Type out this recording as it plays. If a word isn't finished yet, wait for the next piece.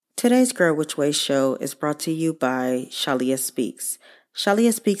Today's Girl Which Way show is brought to you by Shalia Speaks.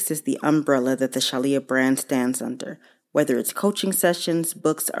 Shalia Speaks is the umbrella that the Shalia brand stands under. Whether it's coaching sessions,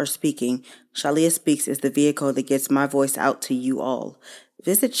 books, or speaking, Shalia Speaks is the vehicle that gets my voice out to you all.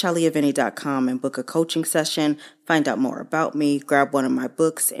 Visit shaliavinny.com and book a coaching session, find out more about me, grab one of my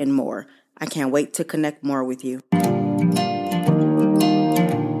books, and more. I can't wait to connect more with you.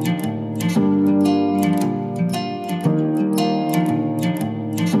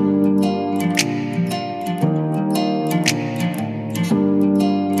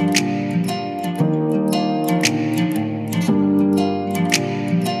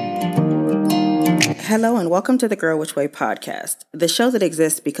 Hello and welcome to the Girl Which Way podcast, the show that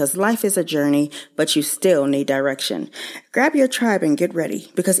exists because life is a journey, but you still need direction. Grab your tribe and get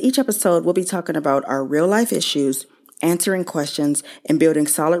ready, because each episode we'll be talking about our real life issues, answering questions, and building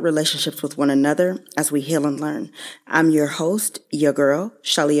solid relationships with one another as we heal and learn. I'm your host, your girl,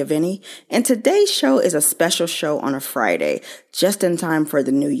 Shalia Vinny, and today's show is a special show on a Friday, just in time for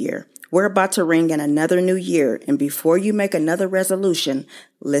the new year. We're about to ring in another new year, and before you make another resolution,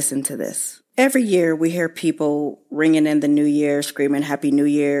 listen to this. Every year we hear people ringing in the new year, screaming Happy New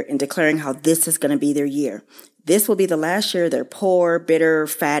Year, and declaring how this is going to be their year. This will be the last year they're poor, bitter,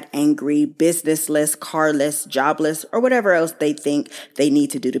 fat, angry, businessless, carless, jobless, or whatever else they think they need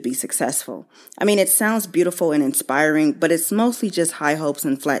to do to be successful. I mean, it sounds beautiful and inspiring, but it's mostly just high hopes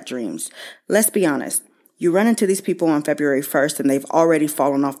and flat dreams. Let's be honest. You run into these people on February 1st and they've already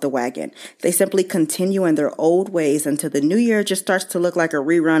fallen off the wagon. They simply continue in their old ways until the new year just starts to look like a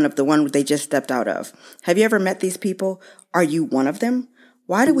rerun of the one they just stepped out of. Have you ever met these people? Are you one of them?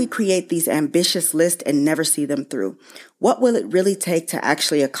 Why do we create these ambitious lists and never see them through? What will it really take to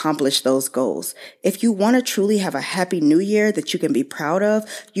actually accomplish those goals? If you want to truly have a happy new year that you can be proud of,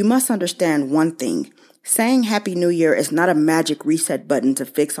 you must understand one thing. Saying Happy New Year is not a magic reset button to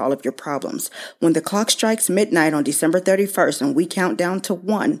fix all of your problems. When the clock strikes midnight on December 31st and we count down to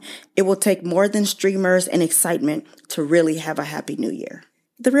 1, it will take more than streamers and excitement to really have a Happy New Year.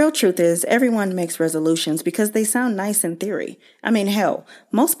 The real truth is everyone makes resolutions because they sound nice in theory. I mean, hell,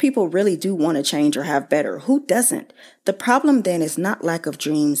 most people really do want to change or have better. Who doesn't? The problem then is not lack of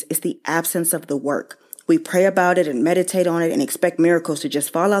dreams, it's the absence of the work. We pray about it and meditate on it and expect miracles to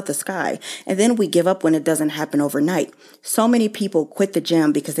just fall out the sky, and then we give up when it doesn't happen overnight. So many people quit the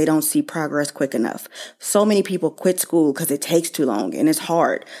gym because they don't see progress quick enough. So many people quit school because it takes too long and it's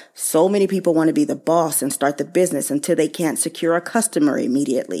hard. So many people want to be the boss and start the business until they can't secure a customer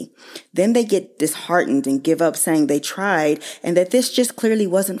immediately. Then they get disheartened and give up, saying they tried and that this just clearly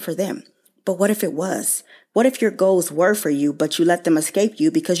wasn't for them. But what if it was? What if your goals were for you, but you let them escape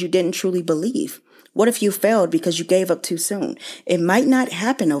you because you didn't truly believe? What if you failed because you gave up too soon? It might not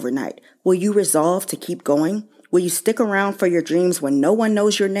happen overnight. Will you resolve to keep going? Will you stick around for your dreams when no one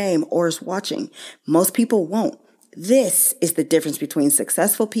knows your name or is watching? Most people won't. This is the difference between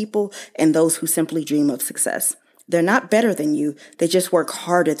successful people and those who simply dream of success. They're not better than you. They just work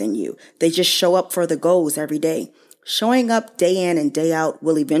harder than you. They just show up for the goals every day. Showing up day in and day out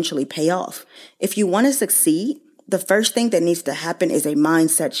will eventually pay off. If you want to succeed, the first thing that needs to happen is a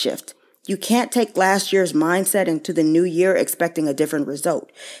mindset shift. You can't take last year's mindset into the new year expecting a different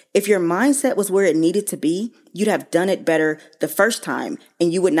result. If your mindset was where it needed to be, you'd have done it better the first time,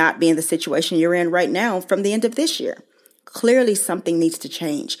 and you would not be in the situation you're in right now from the end of this year. Clearly, something needs to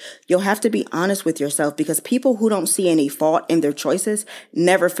change. You'll have to be honest with yourself because people who don't see any fault in their choices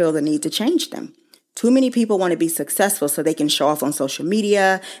never feel the need to change them. Too many people want to be successful so they can show off on social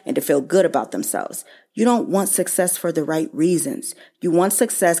media and to feel good about themselves. You don't want success for the right reasons. You want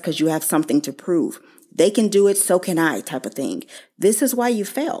success because you have something to prove. They can do it, so can I type of thing. This is why you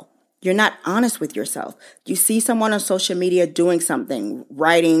fail. You're not honest with yourself. You see someone on social media doing something,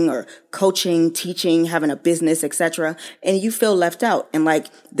 writing or coaching, teaching, having a business, etc., and you feel left out and like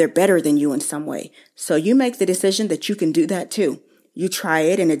they're better than you in some way. So you make the decision that you can do that too. You try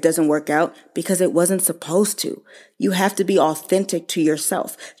it and it doesn't work out because it wasn't supposed to. You have to be authentic to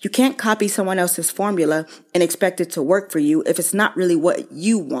yourself. You can't copy someone else's formula and expect it to work for you if it's not really what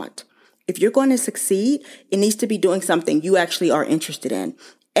you want. If you're going to succeed, it needs to be doing something you actually are interested in.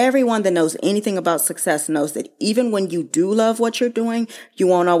 Everyone that knows anything about success knows that even when you do love what you're doing, you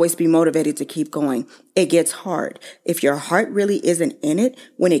won't always be motivated to keep going. It gets hard. If your heart really isn't in it,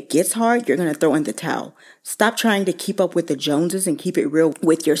 when it gets hard, you're going to throw in the towel. Stop trying to keep up with the Joneses and keep it real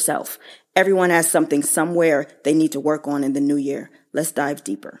with yourself. Everyone has something somewhere they need to work on in the new year. Let's dive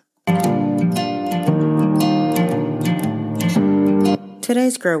deeper.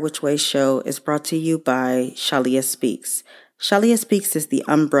 Today's Girl Which Way show is brought to you by Shalia Speaks. Shalia Speaks is the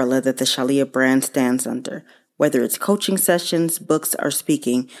umbrella that the Shalia brand stands under. Whether it's coaching sessions, books, or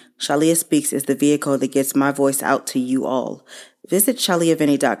speaking, Shalia Speaks is the vehicle that gets my voice out to you all. Visit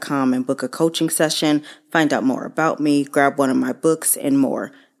shaliavinny.com and book a coaching session, find out more about me, grab one of my books, and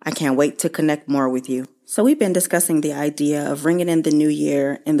more. I can't wait to connect more with you. So we've been discussing the idea of ringing in the new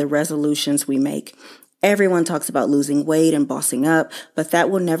year and the resolutions we make. Everyone talks about losing weight and bossing up, but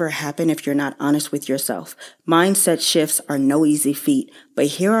that will never happen if you're not honest with yourself. Mindset shifts are no easy feat, but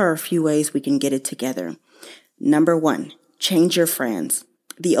here are a few ways we can get it together. Number 1, change your friends.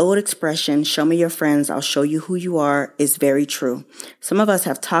 The old expression, show me your friends, I'll show you who you are, is very true. Some of us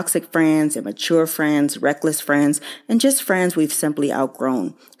have toxic friends, immature friends, reckless friends, and just friends we've simply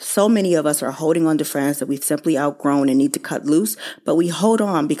outgrown. So many of us are holding on to friends that we've simply outgrown and need to cut loose, but we hold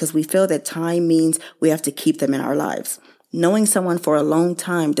on because we feel that time means we have to keep them in our lives. Knowing someone for a long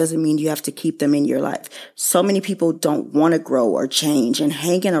time doesn't mean you have to keep them in your life. So many people don't want to grow or change, and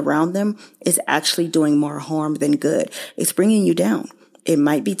hanging around them is actually doing more harm than good. It's bringing you down. It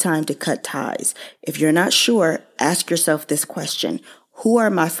might be time to cut ties. If you're not sure, ask yourself this question. Who are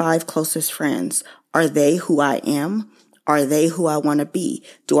my 5 closest friends? Are they who I am? Are they who I want to be?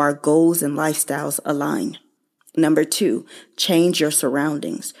 Do our goals and lifestyles align? Number 2, change your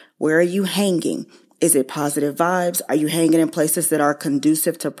surroundings. Where are you hanging? Is it positive vibes? Are you hanging in places that are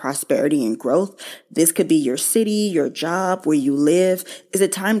conducive to prosperity and growth? This could be your city, your job, where you live. Is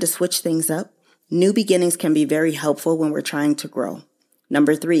it time to switch things up? New beginnings can be very helpful when we're trying to grow.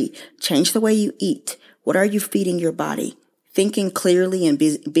 Number 3, change the way you eat. What are you feeding your body? Thinking clearly and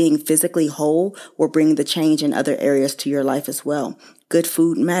being physically whole will bring the change in other areas to your life as well. Good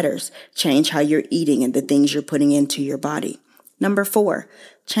food matters. Change how you're eating and the things you're putting into your body. Number 4,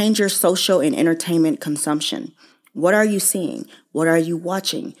 change your social and entertainment consumption. What are you seeing? What are you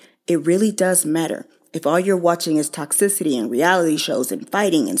watching? It really does matter. If all you're watching is toxicity and reality shows and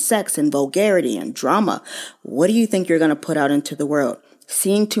fighting and sex and vulgarity and drama, what do you think you're going to put out into the world?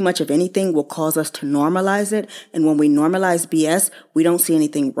 Seeing too much of anything will cause us to normalize it, and when we normalize BS, we don't see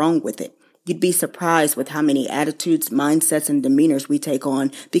anything wrong with it. You'd be surprised with how many attitudes, mindsets, and demeanors we take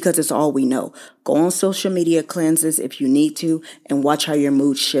on because it's all we know. Go on social media cleanses if you need to and watch how your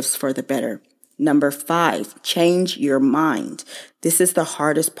mood shifts for the better. Number 5, change your mind. This is the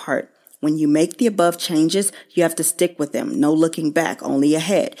hardest part. When you make the above changes, you have to stick with them. No looking back, only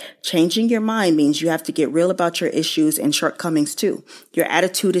ahead. Changing your mind means you have to get real about your issues and shortcomings too. Your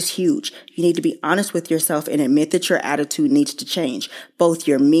attitude is huge. You need to be honest with yourself and admit that your attitude needs to change. Both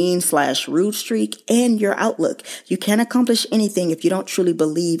your mean/rude streak and your outlook. You can't accomplish anything if you don't truly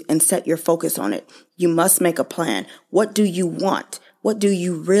believe and set your focus on it. You must make a plan. What do you want? What do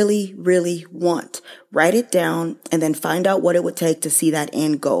you really, really want? Write it down and then find out what it would take to see that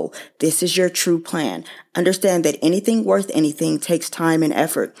end goal. This is your true plan. Understand that anything worth anything takes time and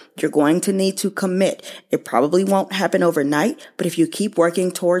effort. You're going to need to commit. It probably won't happen overnight, but if you keep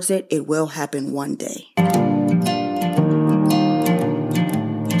working towards it, it will happen one day.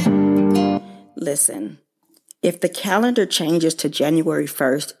 Listen. If the calendar changes to January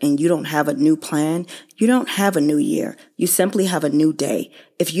 1st and you don't have a new plan, you don't have a new year. You simply have a new day.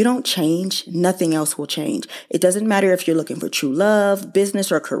 If you don't change, nothing else will change. It doesn't matter if you're looking for true love,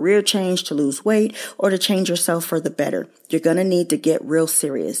 business or career change, to lose weight, or to change yourself for the better. You're going to need to get real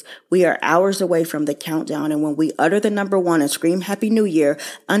serious. We are hours away from the countdown, and when we utter the number 1 and scream Happy New Year,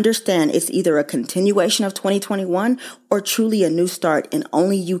 understand it's either a continuation of 2021 or truly a new start, and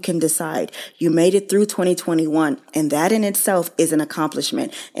only you can decide. You made it through 2021, and that in itself is an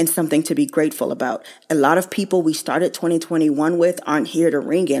accomplishment and something to be grateful about. A lot of people we started 2021 with aren't here to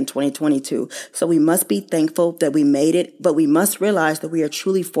ring in 2022, so we must be thankful that we made it, but we must realize that we are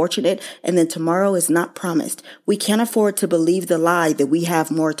truly fortunate and that tomorrow is not promised. We can't afford to believe the lie that we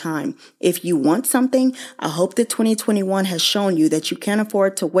have more time. If you want something, I hope that 2021 has shown you that you can't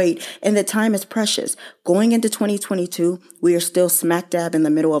afford to wait and that time is precious. Going into 2022, we are still smack dab in the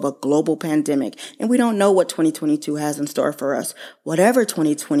middle of a global pandemic, and we don't know what 2022 has in store for us. Whatever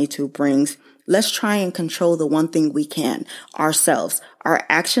 2022 brings, let's try and control the one thing we can, ourselves. Our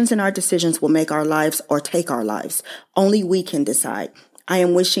actions and our decisions will make our lives or take our lives. Only we can decide. I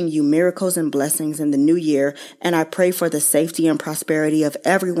am wishing you miracles and blessings in the new year, and I pray for the safety and prosperity of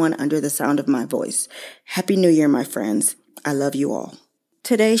everyone under the sound of my voice. Happy New Year, my friends. I love you all.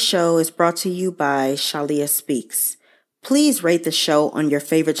 Today's show is brought to you by Shalia Speaks. Please rate the show on your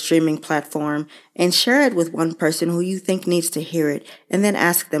favorite streaming platform and share it with one person who you think needs to hear it, and then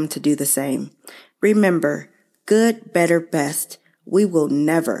ask them to do the same. Remember, good, better, best. We will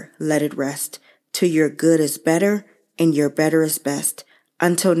never let it rest. To your good is better and your better is best.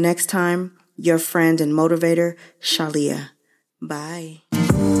 Until next time, your friend and motivator, Shalia. Bye.